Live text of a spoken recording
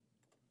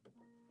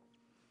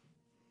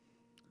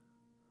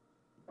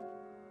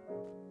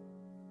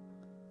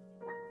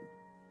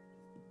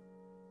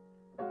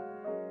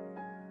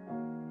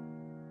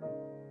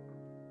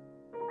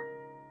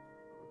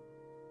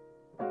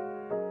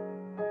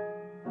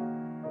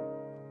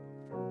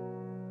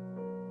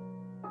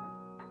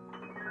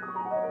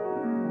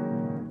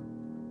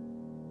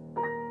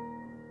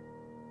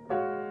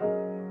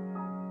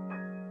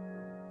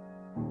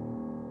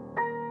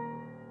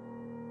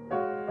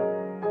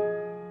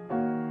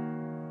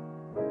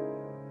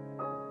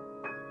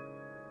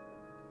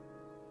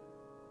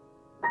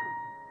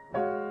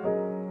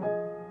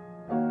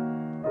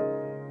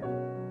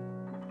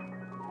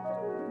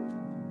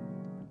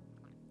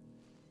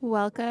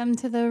welcome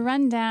to the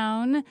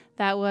Rundown.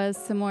 That was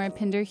Samora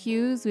Pinder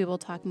Hughes. We will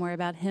talk more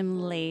about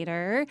him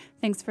later.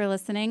 Thanks for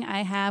listening.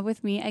 I have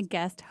with me a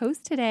guest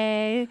host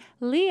today,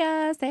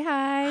 Leah. Say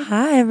hi.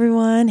 Hi,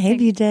 everyone. Hey,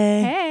 BJ.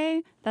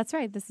 Hey, that's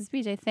right. This is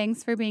BJ.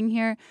 Thanks for being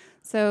here.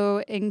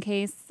 So in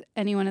case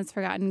anyone has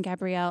forgotten,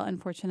 Gabrielle,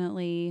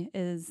 unfortunately,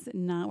 is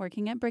not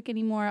working at Brick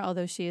anymore,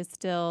 although she is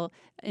still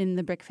in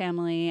the Brick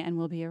family and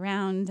will be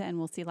around, and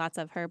we'll see lots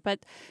of her. But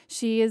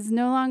she is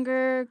no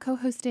longer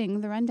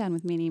co-hosting the Rundown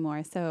with me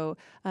anymore. So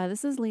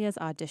this is Leah's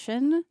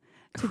audition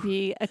to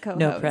be a co-host.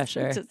 No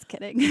pressure. Just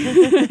kidding.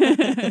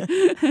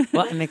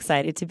 Well, I'm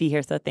excited to be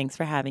here, so thanks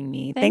for having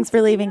me. Thanks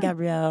for leaving,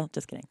 Gabrielle.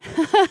 Just kidding.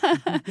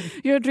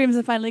 Your dreams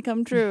have finally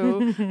come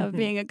true of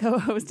being a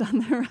co-host on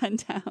the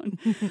Rundown.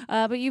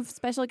 But you've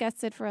special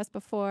guested for us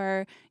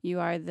before.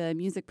 You are the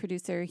music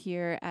producer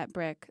here at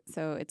Brick,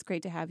 so it's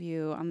great to have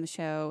you on the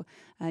show.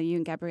 You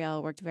and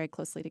Gabrielle worked very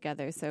closely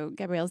together, so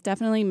Gabrielle's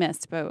definitely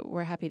missed, but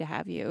we're happy to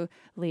have you,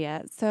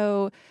 Leah.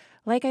 So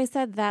like I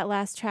said, that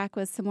last track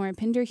was Samora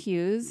Pinder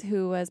Hughes,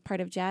 who was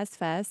part of Jazz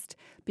Fest,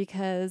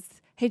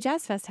 because, hey,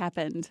 Jazz Fest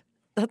happened.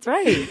 That's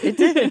right. It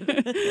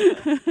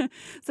did.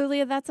 So,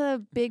 Leah, that's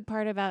a big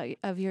part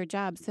of your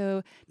job.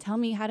 So tell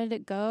me, how did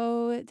it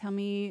go? Tell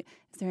me,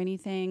 is there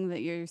anything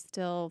that you're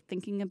still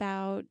thinking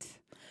about?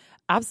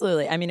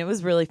 Absolutely. I mean, it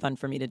was really fun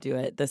for me to do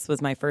it. This was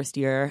my first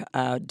year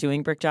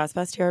doing Brick Jazz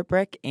Fest here at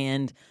Brick,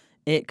 and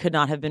it could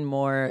not have been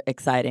more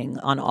exciting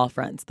on all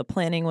fronts. The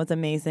planning was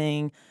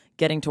amazing.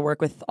 Getting to work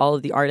with all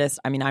of the artists.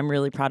 I mean, I'm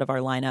really proud of our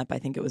lineup. I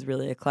think it was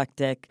really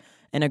eclectic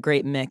and a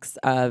great mix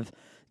of,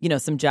 you know,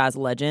 some jazz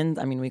legends.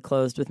 I mean, we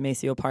closed with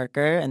Maceo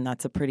Parker, and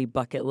that's a pretty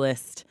bucket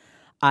list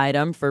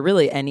item for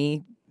really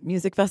any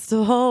music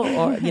festival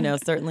or, you know,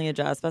 certainly a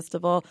jazz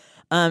festival.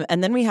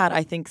 And then we had,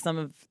 I think, some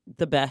of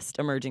the best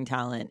emerging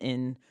talent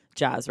in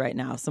jazz right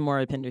now.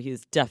 Samora Pinder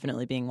Hughes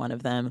definitely being one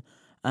of them.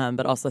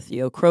 But also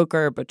Theo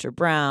Croker, Butcher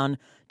Brown,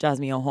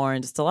 Jasmine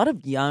O'Horn, just a lot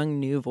of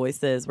young, new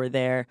voices were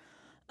there.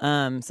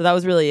 So that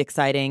was really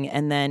exciting.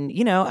 And then,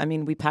 you know, I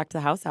mean, we packed the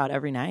house out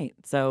every night.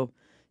 So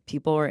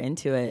people were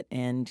into it.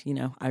 And, you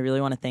know, I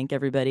really want to thank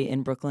everybody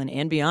in Brooklyn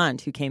and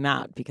beyond who came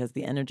out because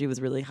the energy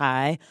was really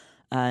high.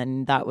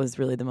 And that was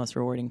really the most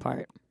rewarding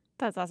part.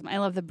 That's awesome. I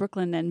love the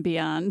Brooklyn and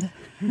beyond.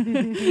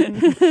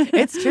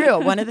 It's true.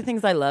 One of the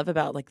things I love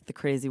about like the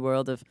crazy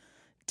world of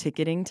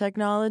ticketing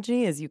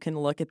technology is you can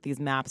look at these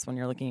maps when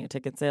you're looking at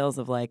ticket sales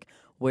of like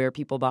where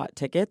people bought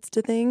tickets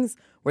to things,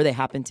 where they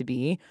happen to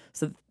be.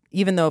 So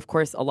even though, of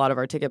course, a lot of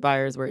our ticket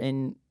buyers were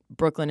in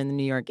Brooklyn and the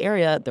New York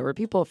area, there were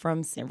people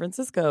from San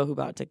Francisco who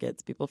bought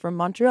tickets, people from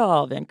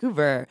Montreal,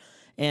 Vancouver,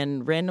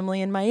 and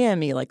randomly in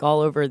Miami, like all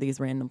over these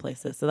random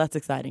places. So that's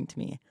exciting to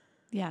me.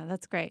 Yeah,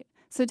 that's great.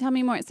 So tell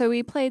me more. So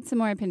we played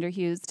Samora Pinder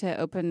Hughes to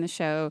open the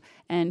show,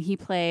 and he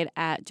played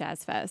at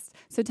Jazz Fest.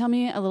 So tell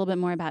me a little bit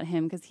more about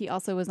him, because he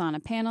also was on a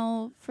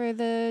panel for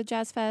the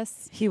Jazz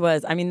Fest. He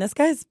was. I mean, this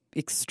guy's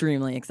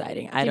extremely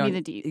exciting. Give me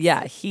the deets.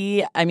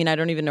 Yeah, I mean, I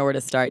don't even know where to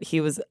start. He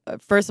was,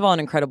 first of all, an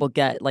incredible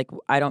get. Like,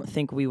 I don't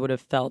think we would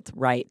have felt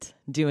right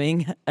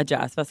doing a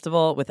jazz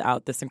festival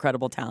without this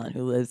incredible talent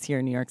who lives here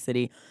in New York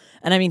City.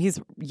 And I mean,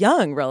 he's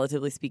young,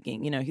 relatively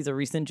speaking. You know, he's a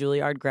recent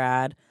Juilliard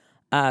grad.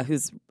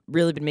 Who's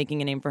really been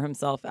making a name for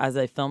himself as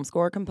a film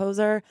score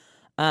composer,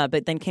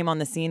 but then came on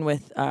the scene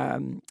with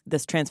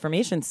this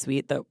Transformation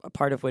Suite, a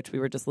part of which we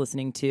were just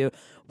listening to,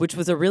 which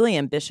was a really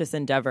ambitious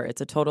endeavor. It's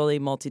a totally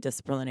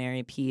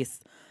multidisciplinary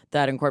piece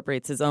that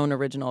incorporates his own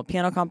original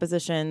piano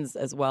compositions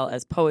as well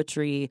as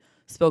poetry,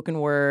 spoken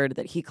word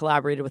that he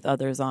collaborated with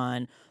others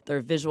on. There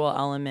are visual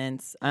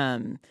elements.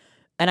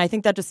 And I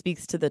think that just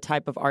speaks to the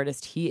type of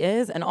artist he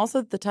is, and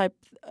also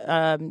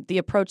the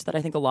approach that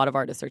I think a lot of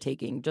artists are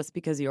taking. Just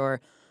because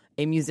you're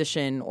a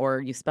musician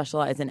or you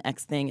specialize in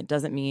X thing, it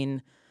doesn't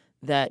mean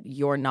that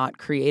you're not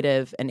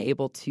creative and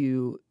able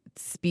to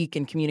speak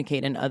and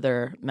communicate in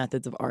other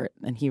methods of art.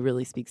 And he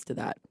really speaks to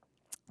that.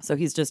 So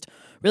he's just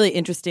really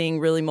interesting,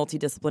 really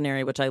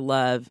multidisciplinary, which I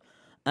love.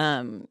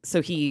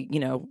 So he, you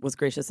know, was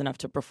gracious enough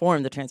to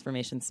perform the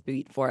Transformation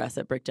Suite for us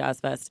at Brick Jazz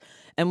Fest.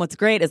 And what's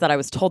great is that I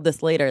was told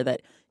this later,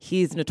 that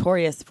he's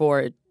notorious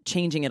for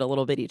changing it a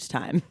little bit each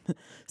time.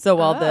 So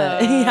while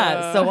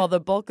while the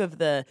bulk of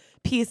the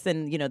piece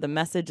and, you know, the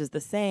message is the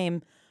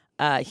same,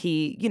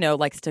 he, you know,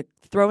 likes to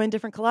throw in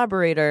different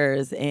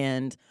collaborators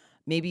and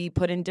maybe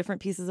put in different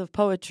pieces of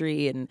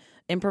poetry and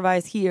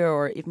improvise here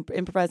or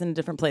improvise in a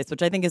different place,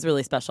 which I think is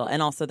really special.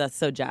 And also that's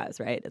so jazz,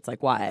 right? It's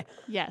like, why?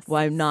 Yes.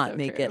 Why not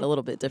make it a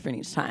little bit different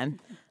each time?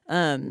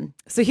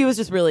 So he was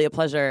just really a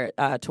pleasure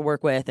to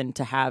work with and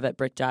to have at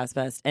Brick Jazz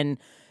Fest. And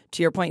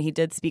to your point, he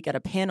did speak at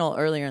a panel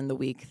earlier in the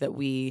week that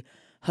we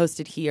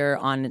hosted here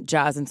on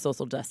jazz and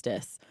social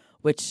justice,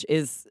 which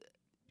is,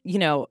 you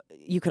know,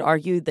 you could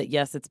argue that,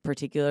 yes, it's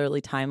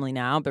particularly timely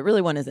now, but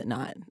really when is it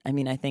not? I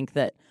mean, I think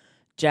that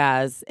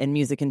jazz and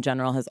music in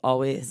general has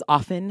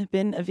often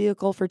been a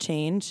vehicle for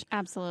change.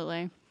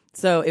 Absolutely.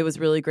 So it was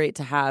really great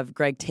to have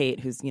Greg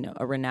Tate, who's, you know,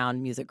 a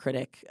renowned music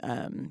critic,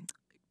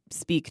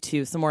 speak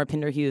to Samora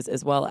Pinderhughes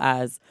as well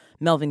as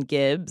Melvin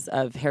Gibbs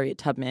of Harriet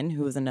Tubman,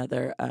 who was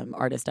another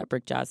artist at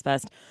Brick Jazz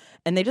Fest.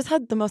 And they just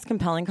had the most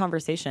compelling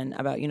conversation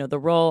about, the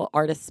role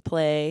artists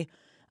play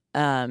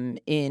in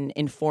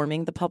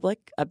informing the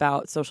public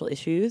about social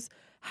issues,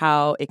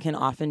 how it can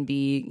often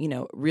be,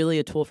 really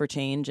a tool for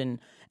change and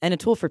a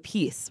tool for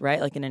peace,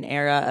 right? Like in an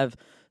era of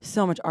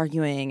so much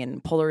arguing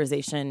and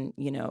polarization,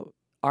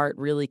 art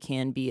really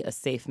can be a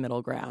safe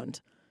middle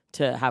ground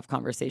to have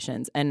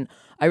conversations. And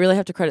I really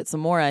have to credit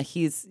Samora.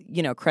 He's,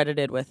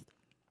 credited with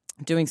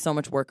doing so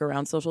much work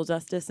around social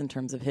justice in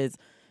terms of his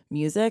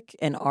music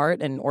and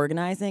art and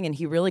organizing. And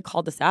he really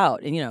called us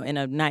out, in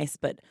a nice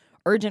but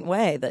urgent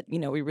way that,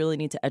 we really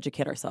need to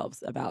educate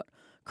ourselves about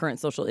current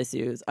social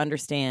issues,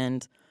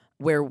 understand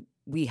where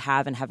we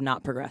have and have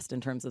not progressed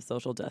in terms of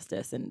social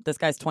justice. And this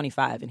guy's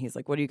 25 and he's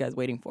like, what are you guys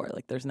waiting for?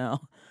 Like, there's no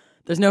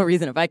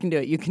reason. If I can do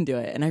it, you can do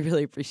it. And I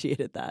really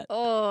appreciated that.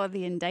 Oh,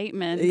 the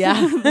indictment.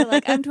 Yeah. They're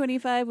like, I'm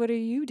 25. What are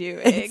you doing?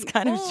 It's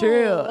kind of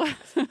true.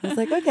 I was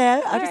like,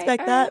 okay, I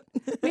respect that.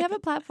 We have a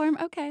platform.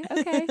 Okay.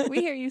 We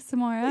hear you,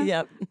 Samora.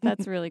 Yep.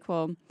 That's really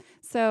cool.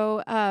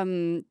 So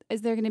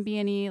is there going to be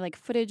any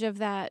footage of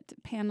that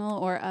panel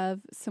or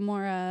of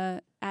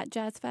Samora at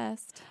Jazz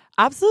Fest?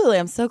 Absolutely.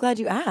 I'm so glad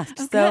you asked.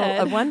 Oh,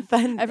 so one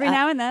fun... Every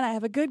now and then I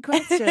have a good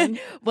question.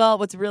 Well,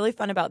 what's really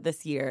fun about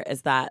this year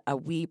is that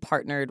we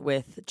partnered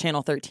with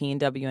Channel 13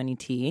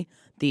 WNET,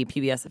 the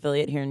PBS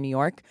affiliate here in New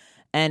York,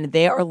 and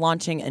they are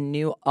launching a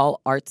new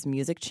all-arts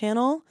music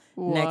channel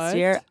next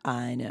year.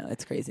 I know.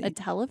 It's crazy. A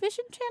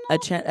television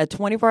channel? A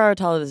 24-hour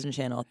television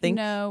channel. Think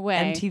no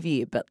way.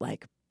 MTV, but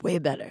way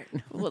better.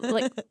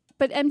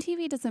 But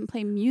MTV doesn't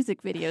play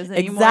music videos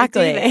anymore.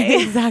 Exactly. Do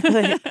they?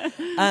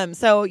 Exactly.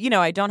 So,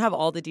 I don't have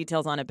all the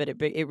details on it, but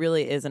it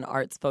really is an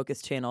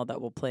arts-focused channel that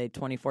will play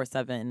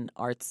 24/7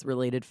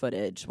 arts-related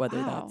footage,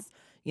 whether that's,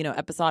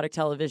 episodic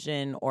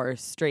television or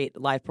straight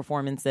live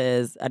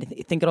performances. I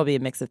think it'll be a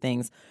mix of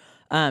things.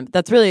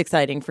 That's really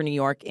exciting for New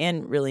York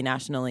and really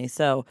nationally.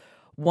 So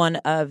one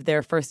of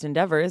their first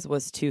endeavors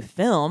was to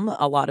film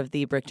a lot of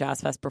the Brick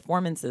Jazz Fest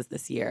performances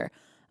this year.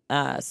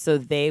 So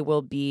they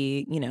will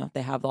be,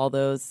 they have all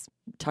those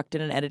tucked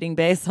in an editing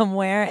bay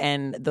somewhere,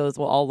 and those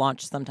will all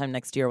launch sometime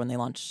next year when they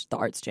launch the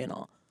Arts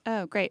Channel.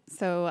 Oh, great.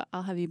 So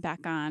I'll have you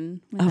back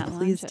on when that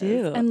please launches.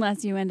 do.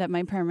 Unless you end up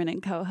my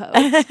permanent co-host.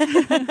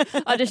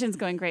 Audition's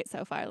going great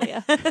so far,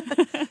 Leah.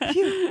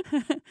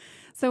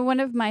 So one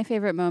of my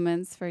favorite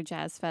moments for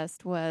Jazz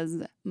Fest was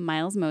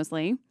Miles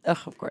Mosley. Oh,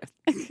 of course.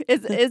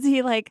 Is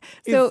he like...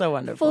 He's so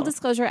wonderful. Full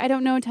disclosure, I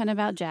don't know a ton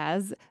about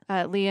jazz.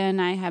 Leah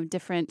and I have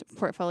different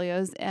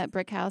portfolios at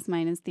Brick House.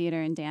 Mine is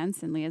theater and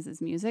dance, and Leah's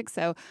is music.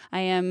 So I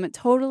am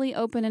totally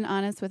open and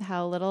honest with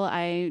how little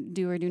I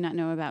do or do not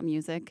know about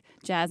music.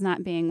 Jazz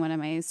not being one of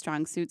my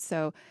strong suits.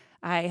 So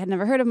I had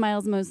never heard of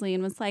Miles Mosley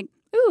and was like,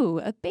 ooh,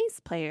 a bass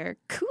player.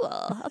 Cool.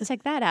 I'll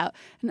check that out.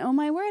 And oh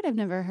my word, I've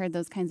never heard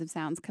those kinds of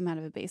sounds come out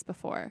of a bass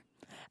before.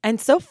 And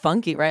so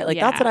funky, right?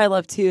 That's what I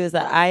love too, is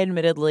that I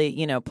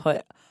admittedly,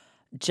 put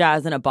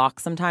jazz in a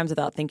box sometimes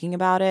without thinking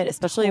about it,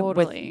 especially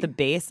with the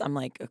bass. I'm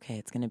like, okay,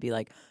 it's going to be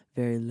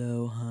very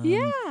low hum.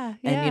 Yeah.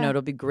 And,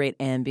 it'll be great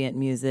ambient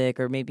music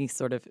or maybe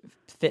sort of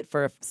fit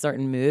for a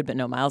certain mood. But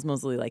no, Miles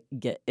Mosley,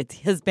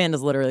 his band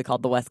is literally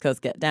called the West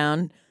Coast Get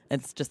Down.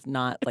 It's just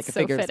not a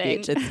figure of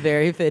speech. It's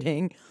very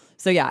fitting.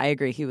 So yeah, I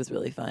agree. He was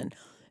really fun.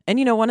 And,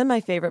 one of my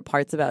favorite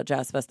parts about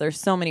Jazz Fest, there's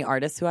so many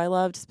artists who I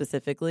loved,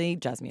 specifically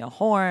Jasmine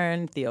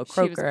Horn, Theo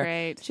Croker. She was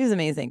great. She was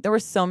amazing. There were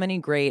so many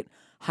great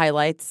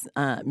highlights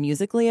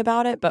musically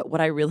about it. But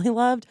what I really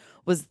loved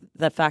was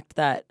the fact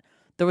that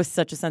there was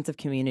such a sense of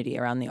community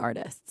around the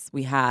artists.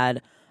 We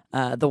had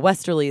the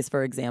Westerlies,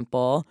 for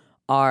example,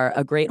 are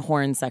a great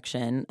horn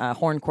section,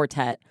 horn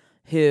quartet,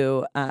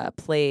 who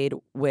played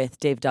with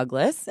Dave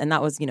Douglas. And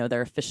that was,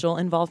 their official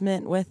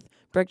involvement with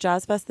Brick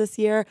Jazz Fest this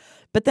year.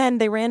 But then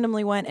they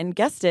randomly went and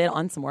guested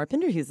on Samora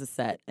Pinderhughes'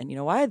 set. And you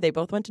know why? They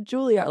both went to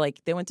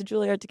Juilliard. They went to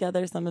Juilliard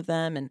together, some of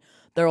them, and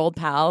they're old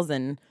pals,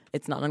 and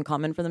it's not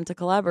uncommon for them to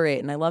collaborate.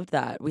 And I loved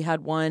that. We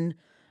had one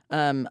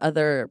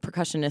other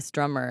percussionist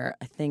drummer,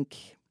 I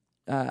think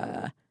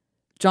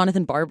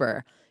Jonathan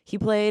Barber. He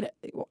played,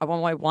 I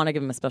want to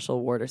give him a special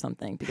award or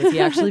something, because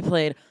he actually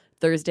played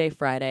Thursday,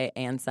 Friday,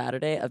 and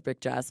Saturday of Brick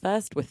Jazz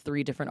Fest with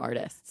 3 different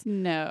artists.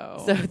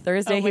 No. So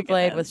Thursday he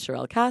played with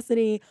Sherelle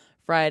Cassidy,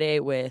 Friday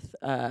with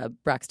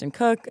Braxton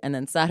Cook, and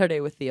then Saturday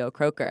with Theo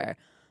Croker.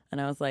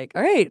 And I was like,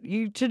 all right,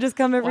 you should just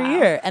come every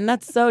year. And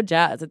that's so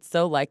jazz. It's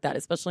so like that,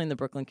 especially in the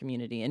Brooklyn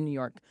community, in New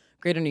York,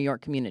 greater New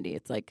York community.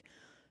 It's like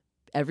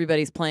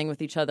everybody's playing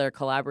with each other,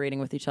 collaborating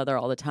with each other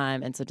all the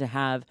time. And so to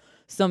have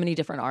so many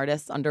different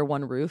artists under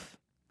one roof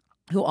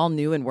who all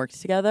knew and worked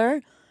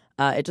together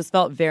It just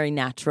felt very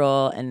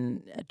natural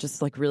and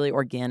just like really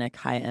organic,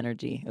 high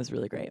energy. It was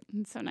really great.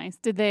 It's so nice.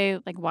 Did they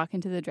like walk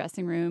into the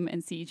dressing room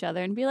and see each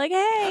other and be like,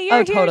 "Hey,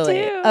 you're Oh, totally.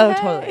 here too. Oh,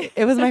 Hey." totally.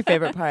 It was my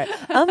favorite part.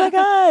 Oh my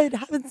God,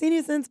 haven't seen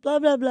you since blah,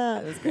 blah, blah.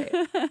 It was great.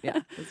 Yeah,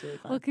 it was really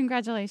fun. Well,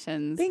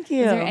 congratulations. Thank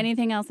you. Is there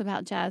anything else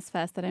about Jazz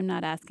Fest that I'm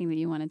not asking that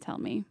you want to tell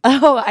me?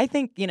 Oh, I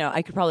think,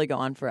 I could probably go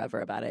on forever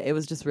about it. It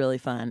was just really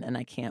fun, and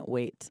I can't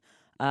wait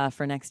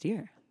for next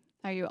year.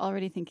 Are you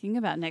already thinking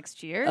about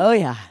next year? Oh,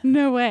 yeah.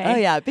 No way. Oh,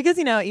 yeah. Because,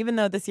 even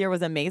though this year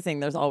was amazing,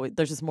 there's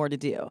just more to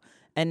do.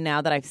 And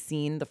now that I've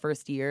seen the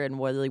first year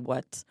and really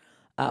what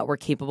we're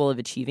capable of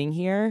achieving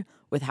here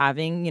with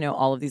having,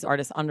 all of these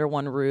artists under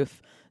one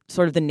roof,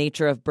 sort of the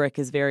nature of Brick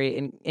is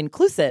very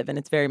inclusive, and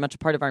it's very much a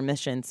part of our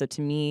mission. So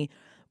to me,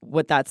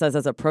 what that says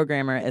as a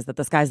programmer is that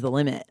the sky's the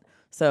limit.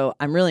 So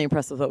I'm really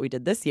impressed with what we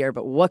did this year,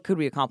 but what could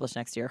we accomplish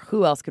next year?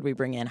 Who else could we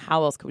bring in?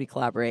 How else could we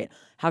collaborate?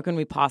 How can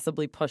we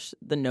possibly push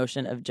the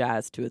notion of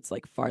jazz to its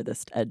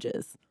farthest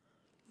edges?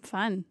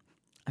 Fun.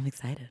 I'm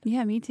excited.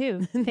 Yeah, me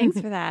too. Thanks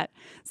for that.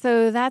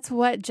 So that's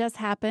what just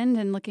happened,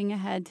 and looking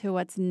ahead to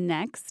what's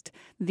next,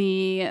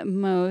 the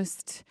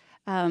most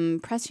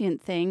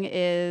prescient thing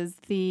is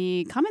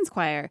the Commons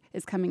Choir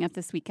is coming up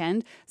this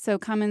weekend. So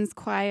Commons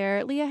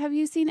Choir, Leah, have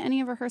you seen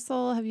any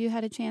rehearsal? Have you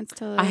had a chance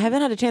to? I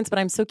haven't had a chance, but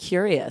I'm so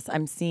curious.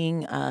 I'm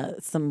seeing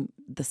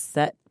the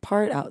set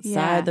part outside.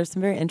 Yeah. There's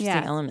some very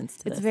interesting elements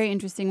to this. It's very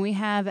interesting. We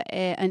have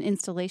an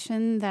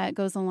installation that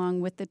goes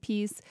along with the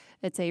piece.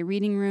 It's a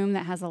reading room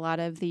that has a lot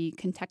of the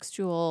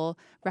contextual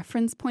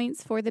reference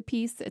points for the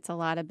piece. It's a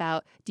lot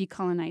about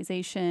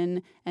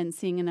decolonization and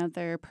seeing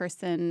another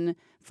person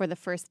for the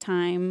first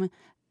time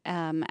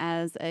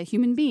as a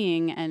human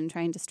being, and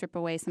trying to strip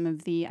away some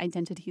of the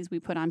identities we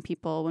put on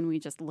people when we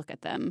just look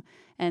at them.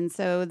 And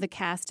so the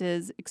cast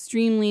is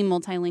extremely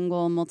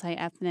multilingual,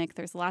 multi-ethnic.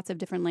 There's lots of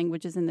different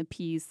languages in the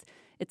piece.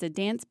 It's a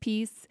dance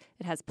piece.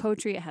 It has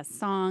poetry. It has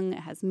song. It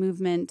has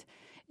movement.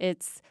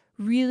 It's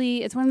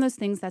one of those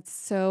things that's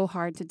so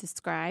hard to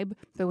describe,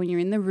 but when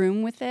you're in the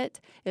room with it,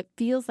 it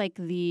feels like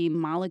the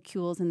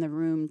molecules in the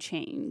room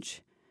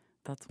change.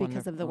 That's because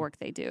wonderful. of the work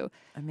they do.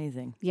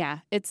 Amazing. Yeah,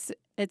 it's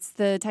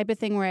the type of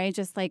thing where I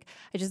just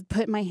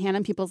put my hand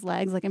on people's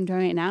legs like I'm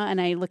doing right now,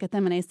 and I look at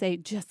them and I say,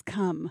 "Just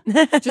come,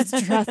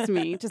 just trust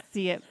me, just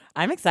see it."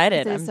 I'm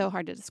excited. It's so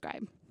hard to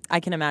describe.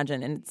 I can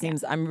imagine, and it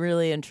seems I'm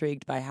really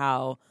intrigued by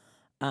how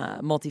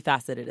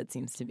multifaceted it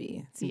seems to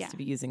be. It seems to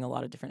be using a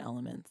lot of different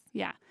elements.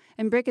 Yeah.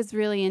 And Brick is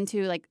really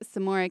into,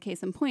 Samora,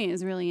 case in point,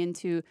 is really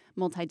into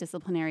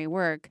multidisciplinary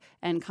work.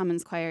 And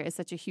Commons Choir is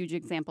such a huge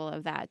example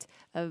of that,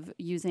 of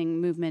using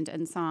movement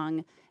and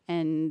song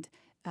and,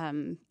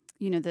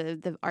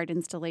 the art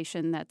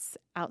installation that's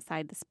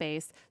outside the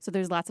space. So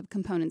there's lots of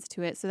components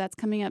to it. So that's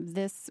coming up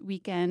this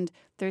weekend,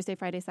 Thursday,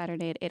 Friday,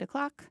 Saturday at 8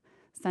 o'clock.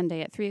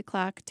 Sunday at 3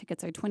 o'clock.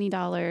 Tickets are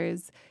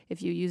 $20.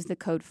 If you use the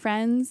code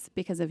FRIENDS,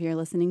 because if you're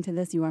listening to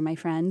this, you are my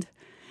friend,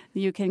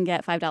 you can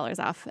get $5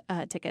 off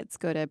tickets.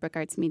 Go to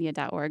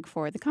brickartsmedia.org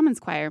for the Commons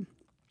Choir.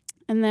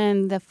 And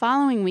then the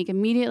following week,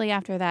 immediately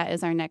after that,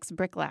 is our next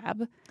Brick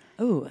Lab.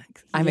 Oh,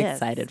 I'm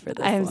excited for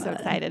this. I'm so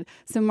excited.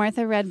 So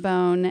Martha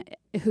Redbone,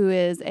 who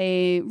is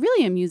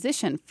really a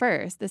musician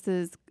first, this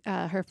is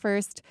her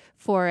first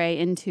foray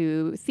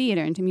into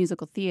theater, into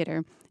musical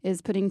theater,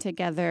 is putting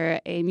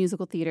together a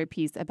musical theater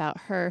piece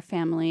about her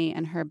family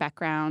and her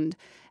background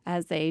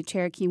as a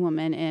Cherokee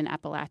woman in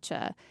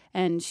Appalachia.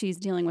 And she's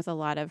dealing with a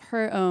lot of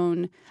her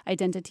own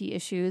identity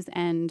issues,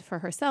 and for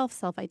herself,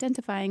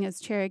 self-identifying as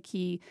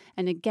Cherokee.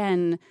 And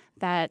again,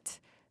 that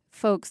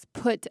folks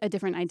put a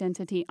different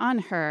identity on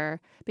her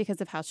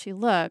because of how she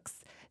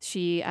looks.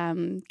 She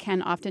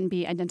can often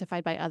be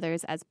identified by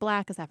others as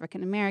Black, as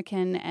African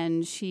American,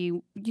 and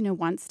she,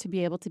 wants to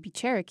be able to be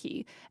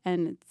Cherokee.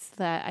 And it's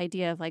the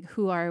idea of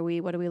who are we?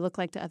 What do we look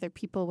like to other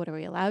people? What are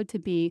we allowed to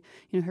be?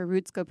 Her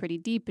roots go pretty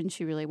deep, and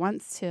she really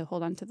wants to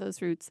hold on to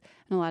those roots.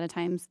 And a lot of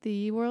times,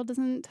 the world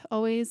doesn't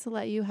always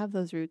let you have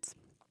those roots.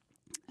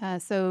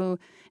 So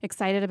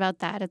excited about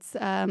that. It's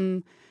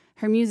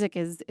her music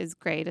is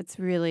great. It's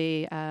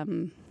really,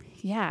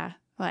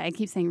 well, I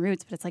keep saying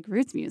roots, but it's like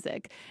roots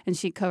music. And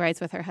she co-writes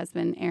with her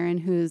husband, Aaron,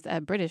 who's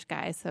a British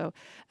guy. So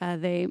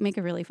they make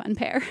a really fun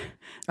pair.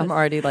 I'm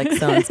already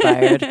so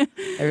inspired. I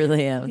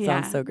really am. It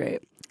sounds so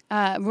great.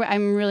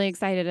 I'm really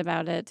excited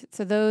about it.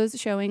 So those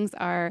showings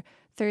are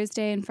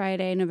Thursday and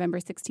Friday, November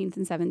 16th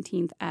and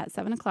 17th at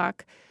 7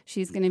 o'clock.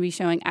 She's going to be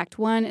showing Act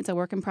 1. It's a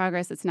work in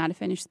progress. It's not a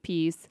finished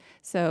piece,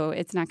 so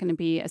it's not going to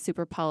be a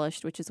super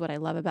polished, which is what I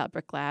love about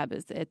Brick Lab,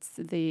 is it's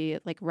the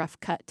rough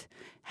cut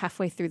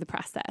halfway through the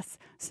process.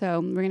 So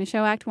we're going to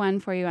show Act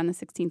 1 for you on the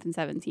 16th and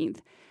 17th.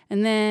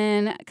 And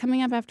then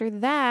coming up after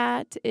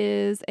that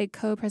is a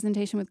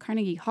co-presentation with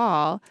Carnegie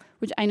Hall,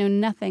 which I know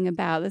nothing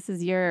about. This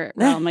is your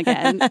realm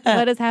again.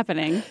 What is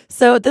happening?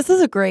 So this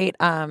is a great,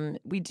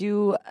 we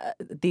do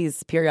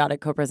these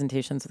periodic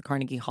co-presentations with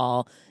Carnegie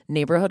Hall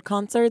neighborhood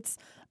concerts.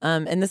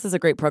 And this is a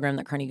great program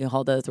that Carnegie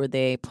Hall does where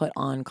they put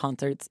on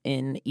concerts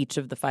in each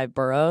of the 5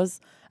 boroughs,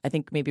 I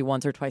think maybe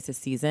once or twice a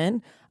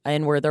season.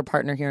 And we're their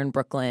partner here in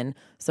Brooklyn.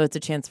 So it's a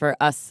chance for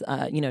us,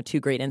 2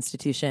 great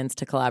institutions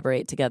to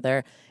collaborate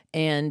together.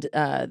 And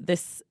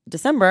this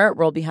December,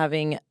 we'll be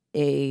having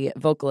a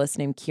vocalist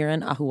named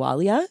Kiran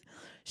Ahluwalia.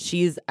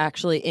 She's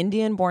actually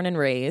Indian born and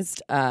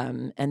raised,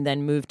 and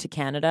then moved to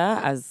Canada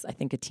as, I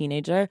think, a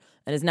teenager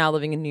and is now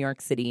living in New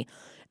York City.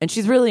 And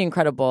she's really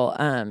incredible.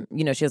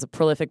 She has a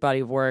prolific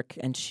body of work,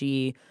 and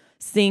she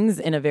sings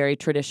in a very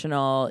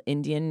traditional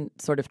Indian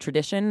sort of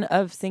tradition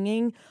of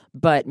singing.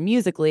 But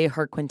musically,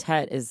 her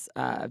quintet is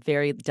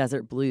very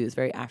desert blues,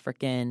 very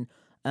African,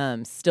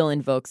 still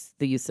invokes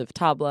the use of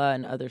tabla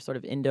and other sort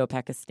of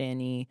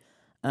Indo-Pakistani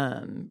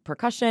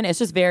percussion. It's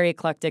just very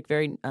eclectic,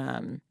 very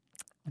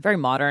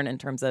modern in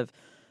terms of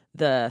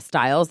the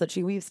styles that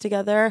she weaves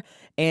together,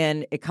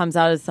 and it comes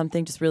out as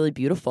something just really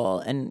beautiful.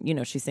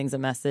 And she sings a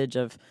message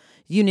of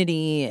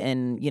unity,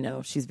 and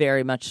she's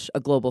very much a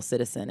global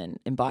citizen and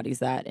embodies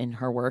that in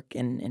her work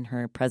and in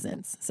her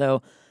presence.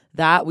 So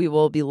that we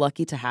will be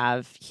lucky to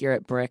have here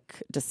at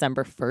Brick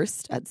December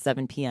 1st at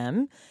 7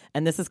 p.m.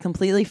 And this is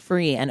completely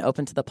free and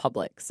open to the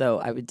public. So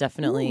I would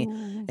definitely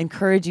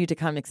encourage you to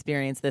come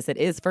experience this. It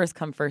is first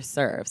come, first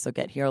serve. So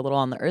get here a little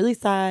on the early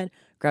side,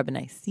 grab a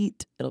nice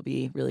seat. It'll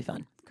be really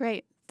fun.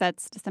 Great.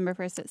 That's December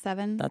 1st at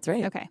 7? That's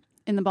right. Okay.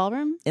 In the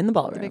ballroom? In the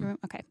ballroom. The big room?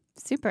 Okay.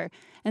 Super.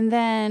 And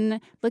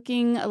then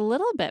looking a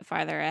little bit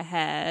farther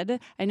ahead,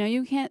 I know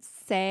you can't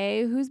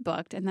say who's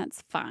booked, and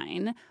that's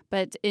fine.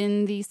 But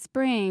in the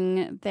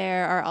spring,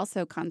 there are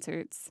also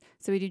concerts.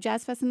 So we do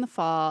Jazz Fest in the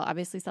fall,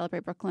 obviously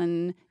Celebrate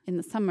Brooklyn in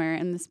the summer.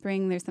 In the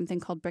spring, there's something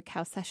called Brick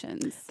House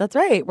Sessions. That's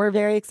right. We're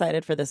very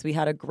excited for this. We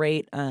had a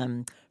great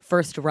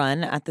first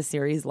run at the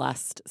series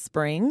last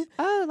spring.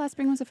 Oh, last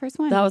spring was the first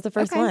one. That was the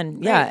first one.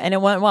 Great. Yeah, and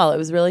it went well. It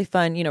was really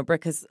fun.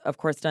 Brick has, of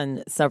course,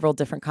 done several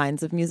different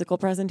kinds of musical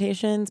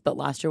presentations, but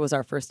last year was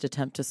our first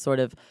attempt to sort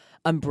of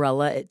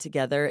umbrella it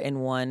together in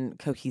one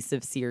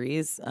cohesive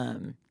series.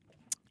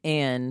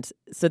 And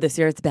so this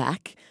year it's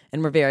back,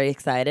 and we're very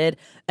excited.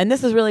 And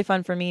this is really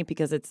fun for me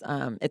because it's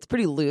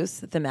pretty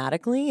loose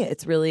thematically.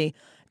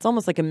 It's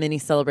almost like a mini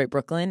Celebrate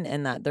Brooklyn,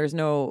 in that there's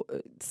no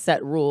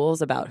set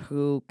rules about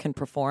who can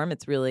perform.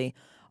 It's really,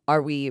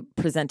 are we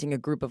presenting a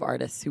group of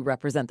artists who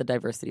represent the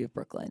diversity of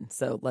Brooklyn?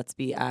 So let's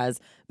be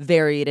as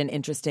varied and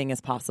interesting as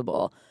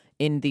possible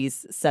in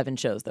these 7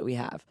 shows that we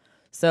have.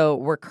 So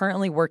we're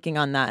currently working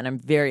on that, and I'm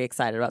very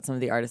excited about some of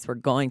the artists we're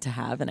going to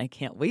have, and I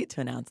can't wait to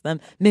announce them.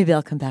 Maybe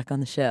I'll come back on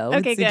the show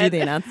once we do the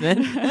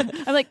announcement.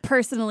 I'm like,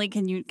 personally,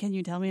 can you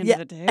tell me under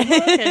the table?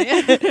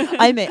 Okay.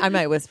 I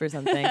might whisper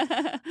something.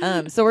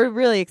 So we're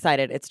really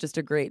excited. It's just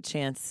a great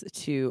chance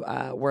to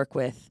work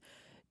with,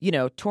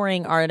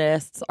 touring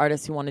artists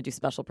who want to do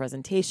special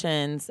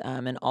presentations,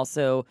 and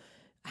also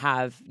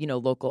have,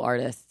 local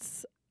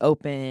artists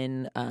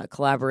open,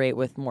 collaborate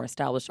with more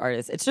established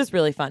artists. It's just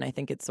really fun. I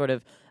think it's sort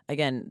of,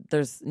 again,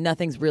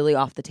 nothing's really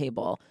off the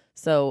table.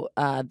 So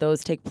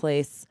those take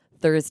place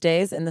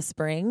Thursdays in the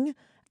spring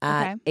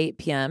at 8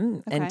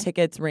 p.m. And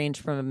tickets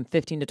range from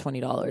 $15 to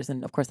 $20.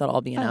 And of course, that'll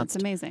all be announced. Oh,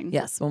 that's amazing.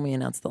 Yes, when we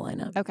announce the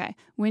lineup. Okay.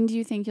 When do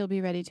you think you'll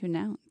be ready to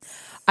announce?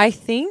 I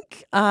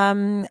think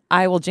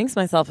I will jinx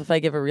myself if I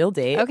give a real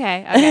date.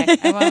 Okay.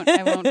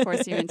 I won't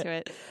force you into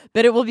it.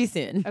 But it will be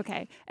soon.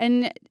 Okay.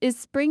 And is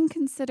spring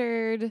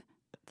considered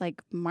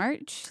like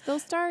March they'll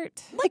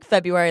start? Like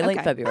February,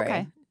 late February.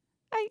 Okay.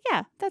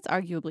 Yeah, that's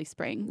arguably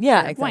spring.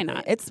 Yeah, exactly. Why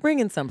not? It's spring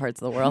in some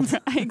parts of the world.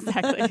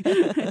 Exactly.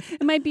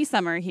 It might be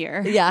summer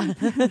here. Yeah.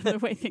 The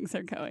way things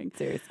are going.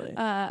 Seriously.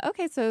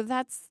 Okay, so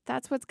that's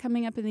what's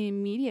coming up in the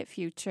immediate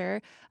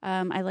future.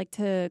 I like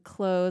to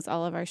close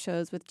all of our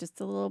shows with just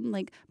a little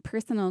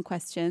personal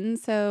question.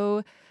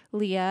 So,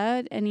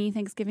 Leah, any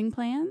Thanksgiving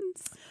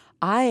plans?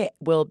 I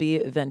will be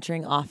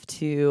venturing off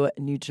to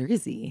New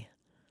Jersey.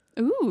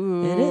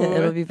 Ooh. It is.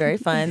 It'll be very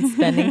fun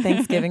spending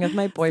Thanksgiving with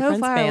my boyfriend's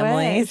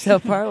family. So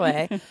far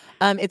away.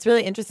 It's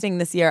really interesting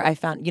this year. I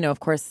found, of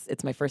course,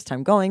 it's my first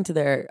time going to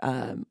their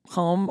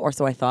home, or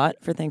so I thought,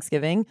 for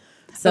Thanksgiving.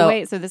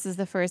 So so this is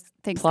the first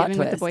Thanksgiving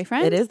with the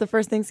boyfriend? It is the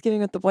first Thanksgiving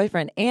with the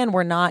boyfriend. And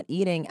we're not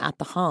eating at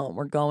the home.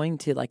 We're going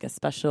to a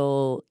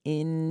special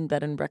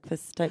bed and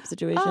breakfast type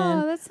situation.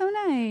 Oh, that's so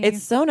nice.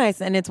 It's so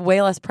nice. And it's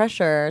way less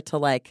pressure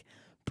to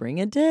bring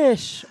a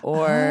dish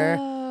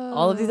or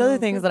all of these other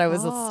things that I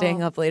was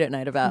staying up late at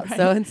night about. Right.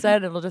 So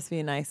instead, it'll just be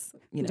a nice,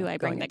 Do I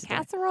bring the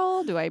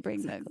casserole? Do I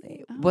bring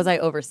the... Was I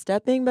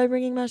overstepping by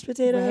bringing mashed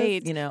potatoes?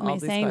 Right. Am I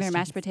saying their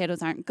mashed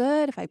potatoes aren't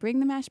good if I bring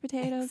the mashed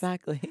potatoes?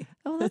 Exactly.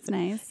 Oh, that's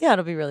nice. Yeah,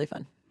 it'll be really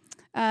fun.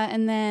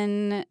 And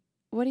then,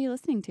 what are you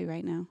listening to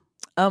right now?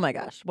 Oh my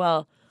gosh.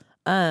 Well,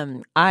 I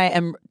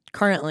am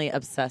currently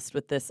obsessed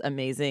with this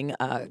amazing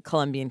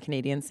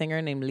Colombian-Canadian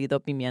singer named Lido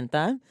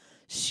Pimienta.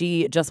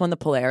 She just won the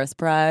Polaris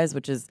Prize,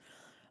 which is...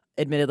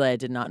 Admittedly, I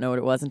did not know what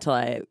it was until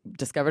I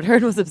discovered her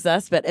and was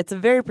obsessed, but it's a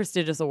very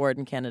prestigious award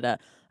in Canada.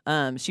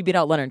 She beat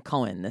out Leonard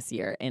Cohen this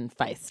year in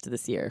Feist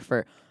this year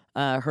for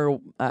her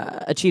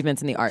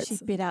achievements in the arts. She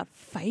beat out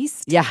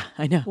Feist? Yeah,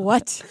 I know.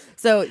 What?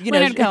 So, you know,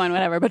 Leonard Cohen,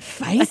 whatever, but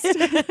Feist?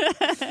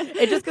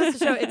 It just goes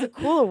to show it's a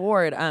cool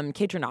award.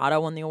 Kate Renata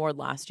won the award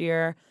last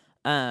year.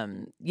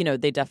 You know,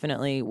 they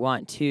definitely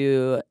want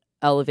to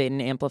elevate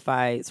and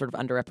amplify sort of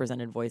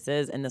underrepresented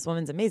voices. And this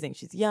woman's amazing.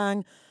 She's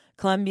young,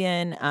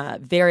 Colombian,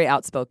 very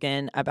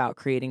outspoken about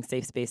creating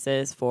safe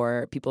spaces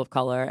for people of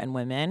color and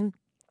women.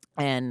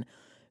 And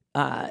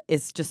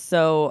it's just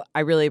so,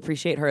 I really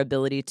appreciate her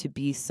ability to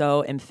be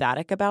so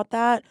emphatic about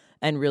that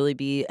and really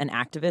be an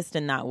activist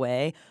in that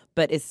way,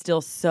 but is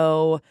still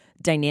so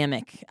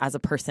dynamic as a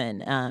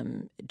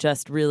person.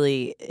 Just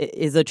really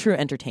is a true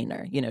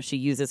entertainer. You know, she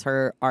uses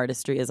her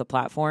artistry as a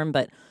platform,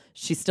 but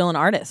she's still an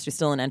artist. She's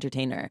still an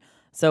entertainer.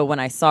 So when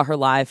I saw her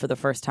live for the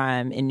first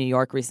time in New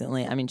York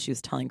recently, I mean, she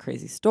was telling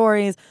crazy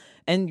stories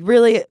and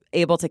really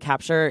able to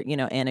capture, you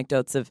know,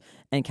 anecdotes of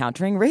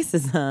encountering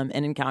racism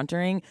and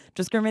encountering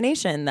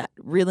discrimination that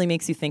really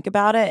makes you think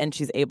about it. And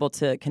she's able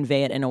to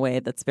convey it in a way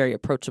that's very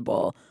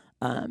approachable,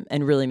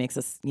 and really makes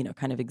us, you know,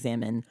 kind of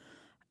examine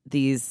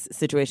these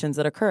situations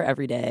that occur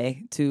every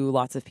day to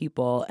lots of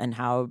people and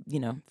how, you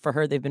know, for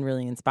her, they've been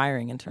really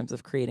inspiring in terms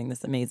of creating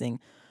this amazing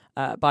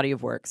body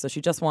of work. So she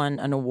just won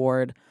an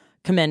award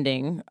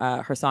commending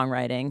her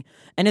songwriting.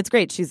 And it's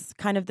great. She's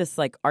kind of this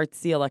like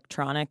artsy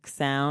electronic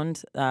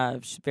sound,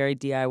 she's very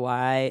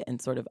DIY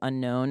and sort of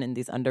unknown in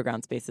these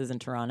underground spaces in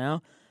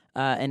Toronto,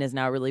 and is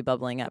now really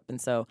bubbling up. And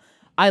so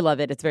I love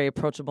it. It's very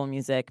approachable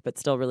music, but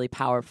still really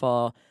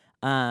powerful.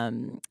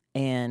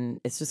 And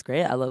it's just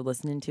great. I love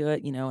listening to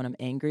it, you know, when I'm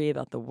angry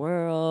about the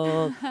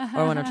world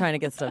or when I'm trying to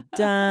get stuff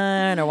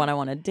done or when I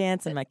want to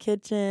dance in my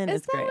kitchen. Is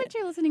it's that great. what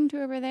you're listening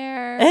to over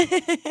there?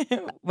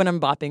 When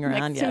I'm bopping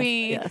around, Next to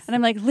me. yes. And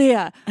I'm like,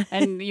 Leah.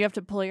 And you have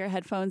to pull your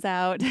headphones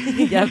out.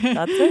 Yep,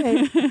 that's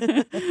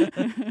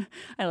right.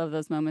 I love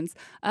those moments.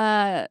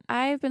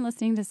 I've been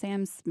listening to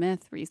Sam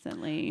Smith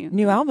recently.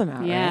 New album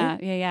out, Yeah,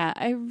 right? yeah.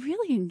 I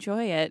really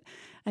enjoy it.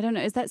 I don't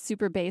know. Is that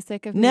super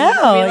basic of me?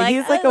 No, to be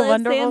he's like I a love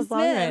wonderful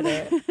Sam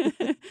songwriter.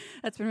 Smith.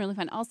 That's been really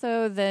fun.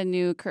 Also, the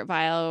new Kurt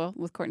Vile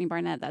with Courtney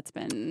Barnett. That's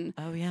been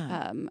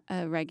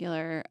a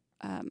regular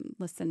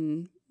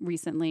listen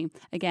recently.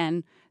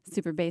 Again,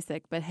 super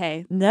basic, but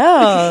hey.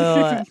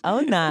 No,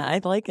 own that.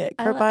 I like it.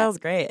 Kurt Vile's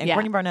great. And Yeah.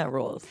 Courtney Barnett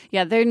rules.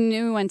 Yeah, their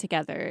new one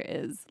together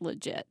is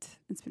legit.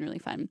 It's been really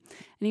fun.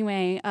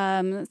 Anyway,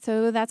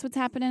 so that's what's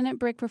happening at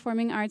Brick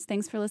Performing Arts.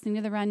 Thanks for listening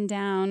to The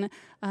Rundown.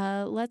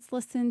 Let's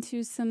listen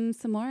to some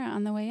more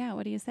on the way out.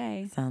 What do you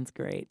say? Sounds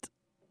great.